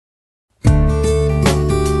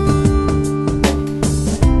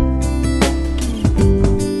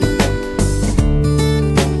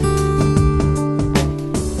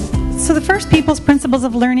First Peoples Principles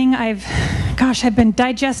of Learning, I've been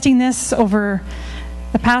digesting this over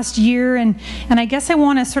the past year, and I guess I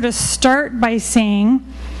want to sort of start by saying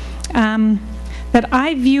that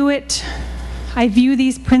I view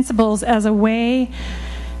these principles as a way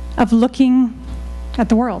of looking at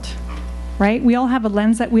the world, right? We all have a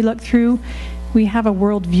lens that we look through. We have a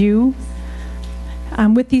world view.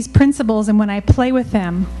 With these principles, and when I play with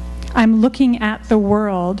them, I'm looking at the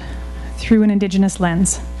world through an Indigenous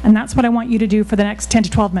lens. And that's what I want you to do for the next 10 to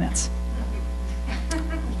 12 minutes.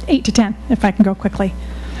 8 to 10, if I can go quickly.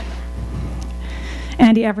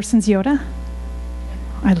 Andy Everson's Yoda.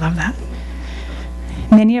 I love that.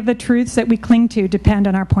 Many of the truths that we cling to depend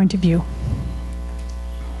on our point of view.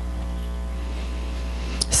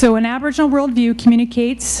 So an Aboriginal worldview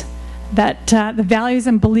communicates that the values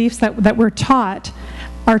and beliefs that we're taught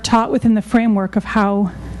are taught within the framework of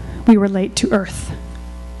how we relate to Earth.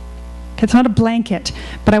 It's not a blanket,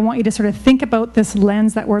 but I want you to sort of think about this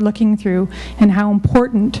lens that we're looking through and how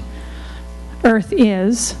important Earth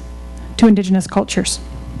is to Indigenous cultures.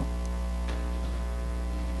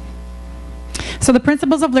 So the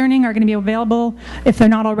principles of learning are going to be available, if they're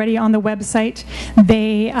not already, on the website.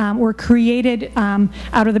 They were created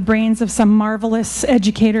out of the brains of some marvelous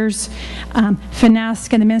educators.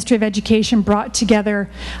 FINESC and the Ministry of Education brought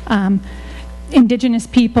together Indigenous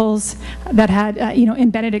peoples that had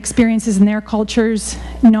embedded experiences in their cultures,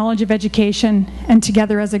 knowledge of education, and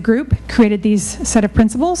together as a group created these set of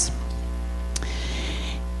principles.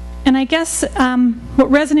 And I guess one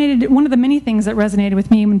of the many things that resonated with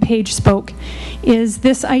me when Paige spoke is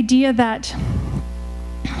this idea that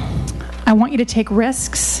I want you to take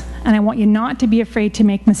risks, and I want you not to be afraid to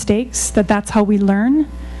make mistakes, that's how we learn.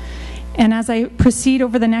 And as I proceed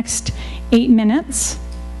over the next 8 minutes,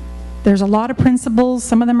 there's a lot of principles.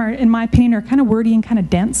 Some of them are, in my opinion, are kind of wordy and kind of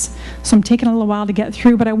dense. So I'm taking a little while to get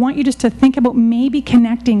through, but I want you just to think about maybe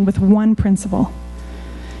connecting with one principle.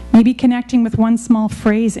 Maybe connecting with one small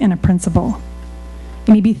phrase in a principle.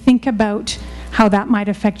 And maybe think about how that might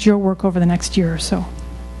affect your work over the next year or so.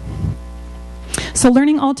 So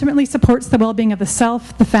learning ultimately supports the well-being of the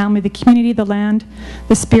self, the family, the community, the land,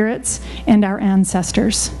 the spirits, and our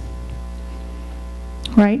ancestors.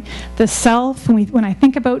 Right? The self, when I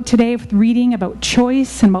think about today with reading about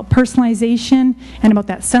choice and about personalization and about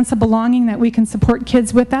that sense of belonging that we can support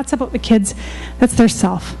kids with, that's about the kids, that's their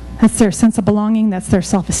self. That's their sense of belonging, that's their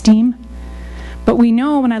self-esteem. But we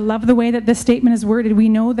know, and I love the way that this statement is worded, we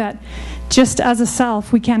know that just as a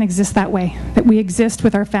self, we can't exist that way. That we exist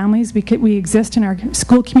with our families, we exist in our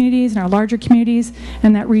school communities, in our larger communities,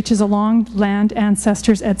 and that reaches along land,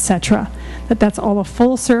 ancestors, etc. That's all a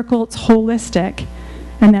full circle, it's holistic,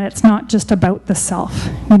 and that it's not just about the self.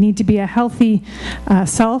 We need to be a healthy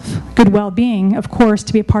self, good well-being, of course,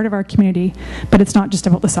 to be a part of our community, but it's not just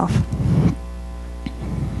about the self.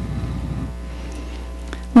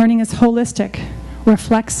 Learning is holistic,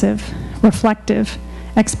 reflexive, reflective,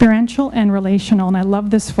 experiential, and relational. And I love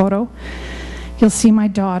this photo. You'll see my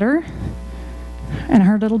daughter and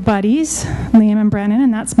her little buddies, Liam and Brennan,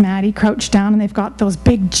 and that's Maddie crouched down, and they've got those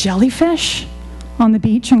big jellyfish on the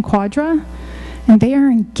beach in Quadra, and they are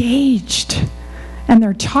engaged. And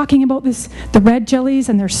they're talking about the red jellies,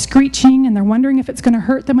 and they're screeching, and they're wondering if it's going to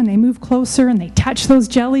hurt them, and they move closer, and they touch those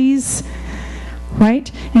jellies.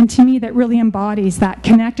 Right? And to me, that really embodies that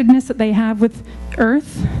connectedness that they have with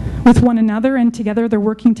Earth, with one another, and together they're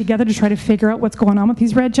working together to try to figure out what's going on with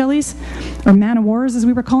these red jellies, or man-o-wars as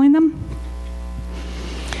we were calling them.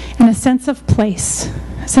 And a sense of place.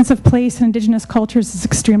 A sense of place in Indigenous cultures is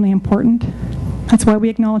extremely important. That's why we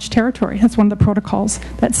acknowledge territory. That's one of the protocols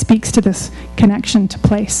that speaks to this connection to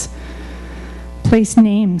place. Place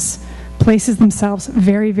names. Places themselves,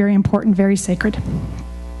 very, very important, very sacred.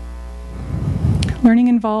 Learning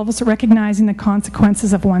involves recognizing the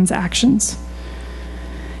consequences of one's actions.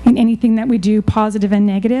 In anything that we do, positive and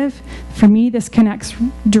negative, for me, this connects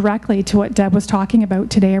directly to what Deb was talking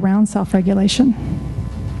about today around self-regulation.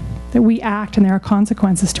 That we act and there are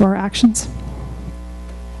consequences to our actions.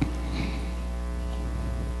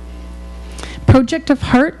 Project of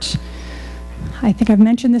Heart. I think I've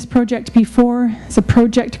mentioned this project before. It's a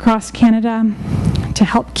project across Canada to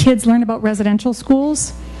help kids learn about residential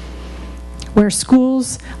schools, where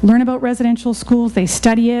schools learn about residential schools, they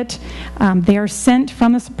study it. They are sent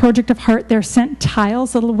from this Project of Heart, they're sent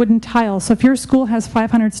tiles, little wooden tiles. So if your school has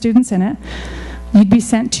 500 students in it, you'd be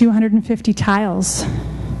sent 250 tiles.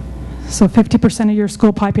 So 50% of your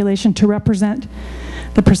school population to represent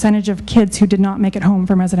the percentage of kids who did not make it home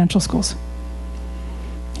from residential schools.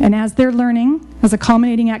 And as they're learning, as a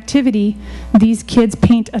culminating activity, these kids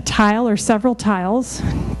paint a tile or several tiles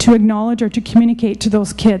to acknowledge or to communicate to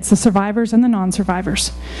those kids, the survivors and the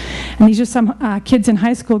non-survivors. And these are some kids in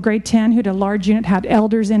high school, grade 10, who had a large unit, had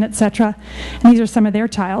elders in, etc. And these are some of their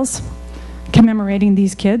tiles commemorating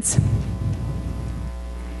these kids.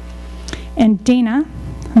 And Dana,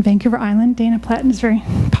 on Vancouver Island, Dana Platten is very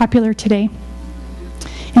popular today.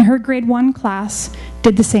 In her grade 1 class,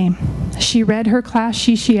 did the same. She read her class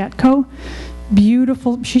Shishietko,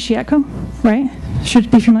 beautiful, Shishietko, right? Should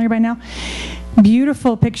be familiar by now.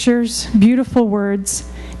 Beautiful pictures, beautiful words.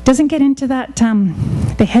 Doesn't get into that,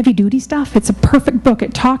 the heavy duty stuff. It's a perfect book.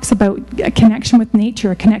 It talks about a connection with nature,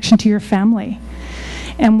 a connection to your family.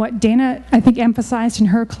 And what Dana, I think, emphasized in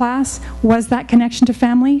her class was that connection to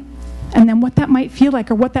family, and then what that might feel like,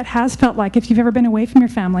 or what that has felt like if you've ever been away from your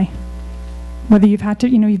family. Whether you've had to,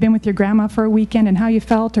 you've been with your grandma for a weekend and how you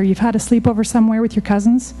felt, or you've had a sleepover somewhere with your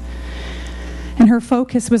cousins. And her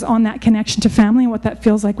focus was on that connection to family and what that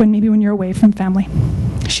feels like when you're away from family.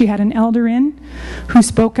 She had an elder in who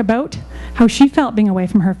spoke about how she felt being away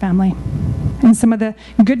from her family and some of the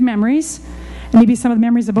good memories, and maybe some of the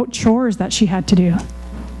memories about chores that she had to do.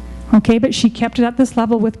 Okay, but she kept it at this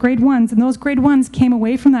level with grade 1s, and those grade 1s came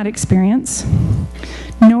away from that experience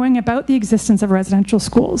knowing about the existence of residential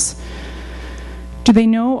schools. Do they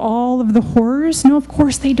know all of the horrors? No, of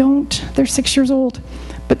course they don't. They're 6 years old.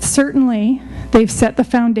 But certainly, they've set the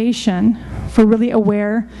foundation for really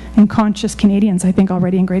aware and conscious Canadians, I think,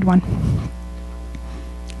 already in grade 1.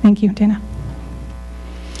 Thank you, Dana.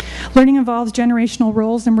 Learning involves generational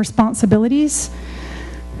roles and responsibilities.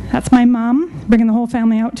 That's my mom, bringing the whole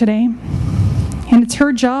family out today. And it's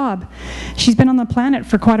her job. She's been on the planet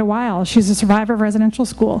for quite a while. She's a survivor of residential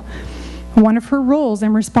school. One of her roles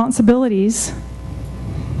and responsibilities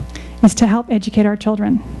is to help educate our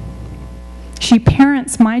children. She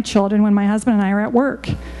parents my children when my husband and I are at work.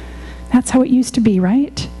 That's how it used to be,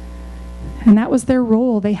 right? And that was their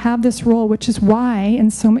role. They have this role, which is why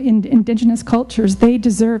in Indigenous cultures, they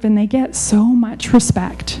deserve and they get so much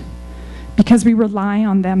respect, because we rely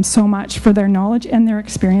on them so much for their knowledge and their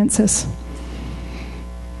experiences.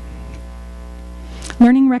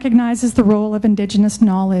 Learning recognizes the role of Indigenous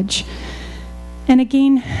knowledge. And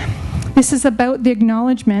again, this is about the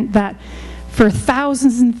acknowledgement that for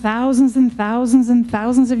thousands and thousands and thousands and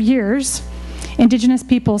thousands of years, Indigenous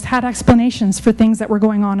peoples had explanations for things that were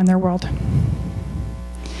going on in their world.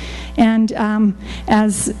 And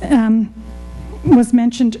as was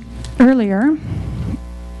mentioned earlier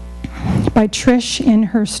by Trish in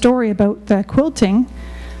her story about the quilting,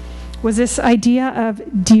 was this idea of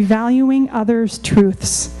devaluing others'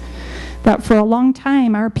 truths. That for a long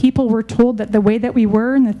time, our people were told that the way that we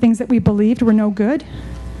were and the things that we believed were no good.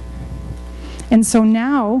 And so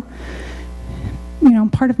now,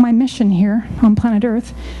 part of my mission here on planet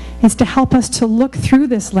Earth is to help us to look through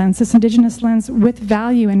this lens, this Indigenous lens, with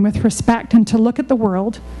value and with respect, and to look at the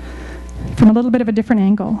world from a little bit of a different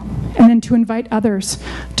angle, and then to invite others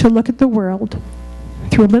to look at the world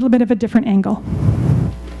through a little bit of a different angle,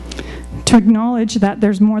 to acknowledge that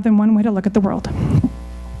there's more than one way to look at the world.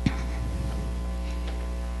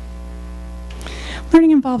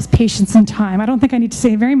 Learning involves patience and time. I don't think I need to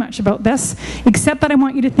say very much about this, except that I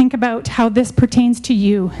want you to think about how this pertains to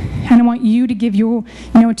you. And I want you to give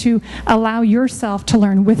to allow yourself to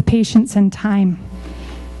learn with patience and time.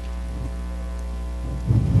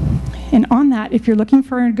 And on that, if you're looking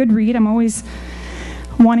for a good read, I'm always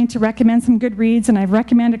wanting to recommend some good reads, and I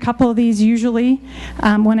recommend a couple of these usually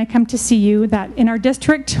when I come to see you. That in our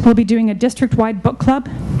district, we'll be doing a district-wide book club,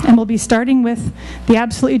 and we'll be starting with The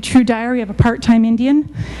Absolutely True Diary of a Part-Time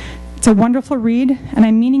Indian. It's a wonderful read, and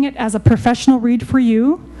I'm meaning it as a professional read for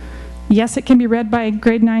you. Yes, it can be read by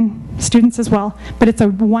grade 9 students as well, but it's a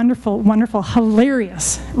wonderful, wonderful,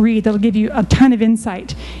 hilarious read that'll give you a ton of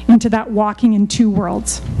insight into that walking in two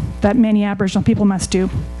worlds that many Aboriginal people must do.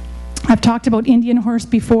 I've talked about Indian Horse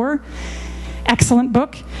before. Excellent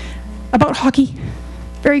book. About hockey.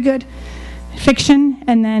 Very good. Fiction,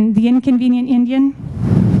 and then The Inconvenient Indian.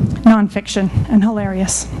 Non-fiction, and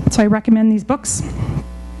hilarious. So I recommend these books.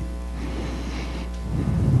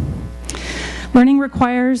 Learning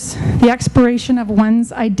requires the exploration of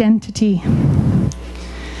one's identity.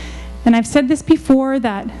 And I've said this before,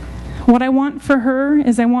 that what I want for her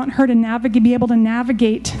is I want her to be able to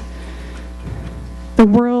navigate the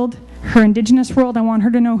world, her Indigenous world. I want her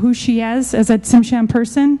to know who she is as a Tsimshian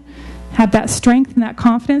person, have that strength and that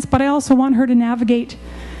confidence, but I also want her to navigate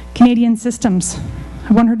Canadian systems.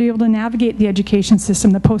 I want her to be able to navigate the education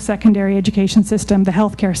system, the post-secondary education system, the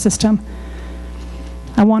healthcare system.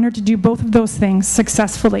 I want her to do both of those things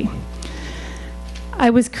successfully. I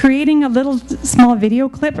was creating a little small video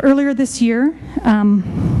clip earlier this year,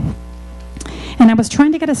 and I was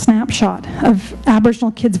trying to get a snapshot of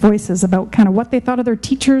Aboriginal kids' voices about kind of what they thought of their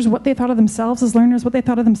teachers, what they thought of themselves as learners, what they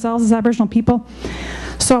thought of themselves as Aboriginal people.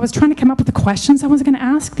 So I was trying to come up with the questions I was going to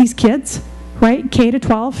ask these kids, right, K to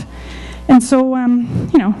 12. And so,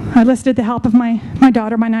 you know, I enlisted the help of my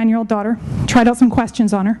daughter, my 9-year-old daughter, tried out some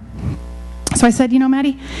questions on her. So I said, you know,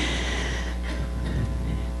 Maddie,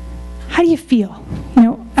 how do you feel? You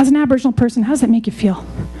know, as an Aboriginal person, how does that make you feel?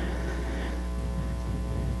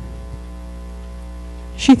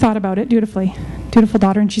 She thought about it dutifully, dutiful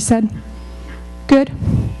daughter, and she said, good.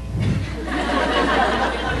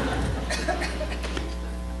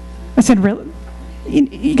 I said, really?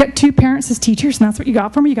 You got 2 parents as teachers, and that's what you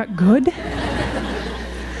got for me? You got good?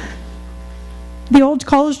 The old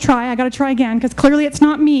college try, I got to try again, because clearly it's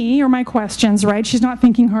not me or my questions, right? She's not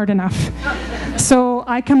thinking hard enough. So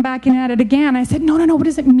I come back in at it again. I said, no, what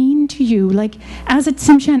does it mean to you? Like, as a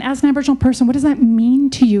Tsimshian, as an Aboriginal person, what does that mean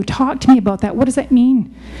to you? Talk to me about that. What does that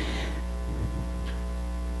mean?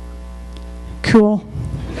 Cool.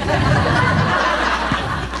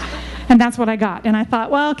 And that's what I got. And I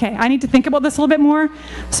thought, well, okay, I need to think about this a little bit more.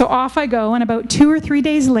 So off I go, and about 2 or 3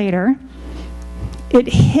 days later, it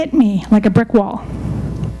hit me like a brick wall.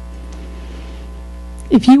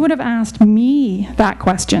 If you would have asked me that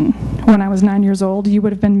question when I was 9 years old, you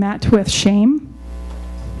would have been met with shame,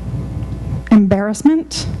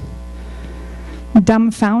 embarrassment,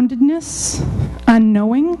 dumbfoundedness,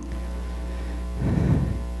 unknowing.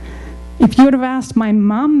 If you would have asked my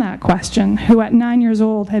mom that question, who at 9 years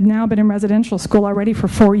old had now been in residential school already for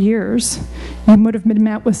 4 years, you would have been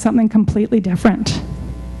met with something completely different,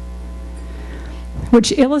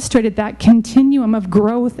 which illustrated that continuum of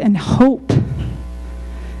growth and hope,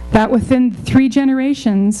 that within 3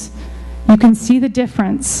 generations, you can see the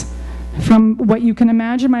difference from what you can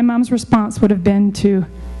imagine my mom's response would have been to,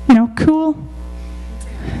 you know, cool.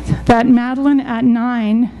 That Madeline at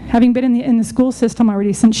 9, having been in the school system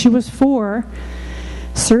already since she was 4,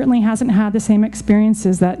 certainly hasn't had the same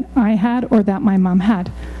experiences that I had or that my mom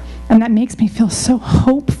had. And that makes me feel so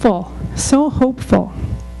hopeful, so hopeful.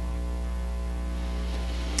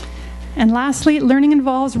 And lastly, learning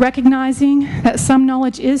involves recognizing that some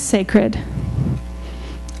knowledge is sacred,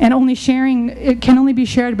 and it can only be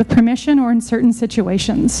shared with permission or in certain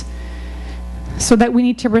situations. So that we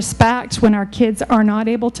need to respect when our kids are not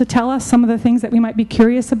able to tell us some of the things that we might be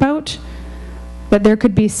curious about. That there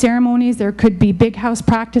could be ceremonies, there could be big house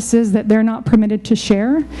practices that they're not permitted to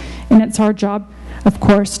share, and it's our job, of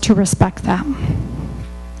course, to respect that.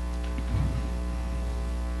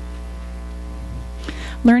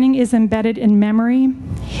 Learning is embedded in memory,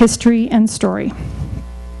 history, and story.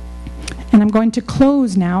 And I'm going to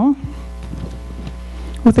close now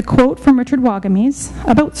with a quote from Richard Wagamese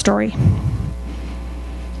about story.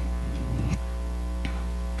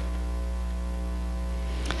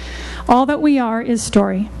 All that we are is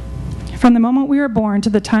story. From the moment we are born to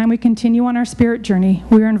the time we continue on our spirit journey,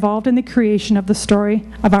 we are involved in the creation of the story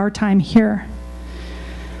of our time here.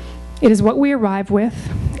 It is what we arrive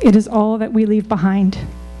with. It is all that we leave behind.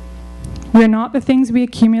 We are not the things we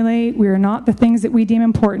accumulate. We are not the things that we deem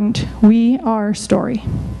important. We are story.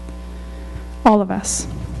 All of us.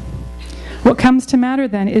 What comes to matter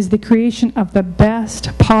then is the creation of the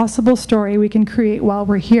best possible story we can create while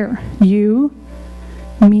we're here. You,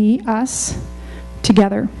 me, us,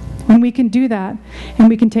 together. When we can do that, and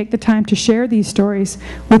we can take the time to share these stories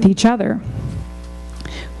with each other,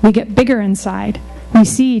 we get bigger inside. We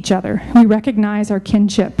see each other. We recognize our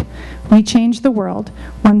kinship. We change the world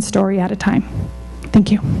one story at a time.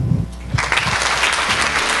 Thank you.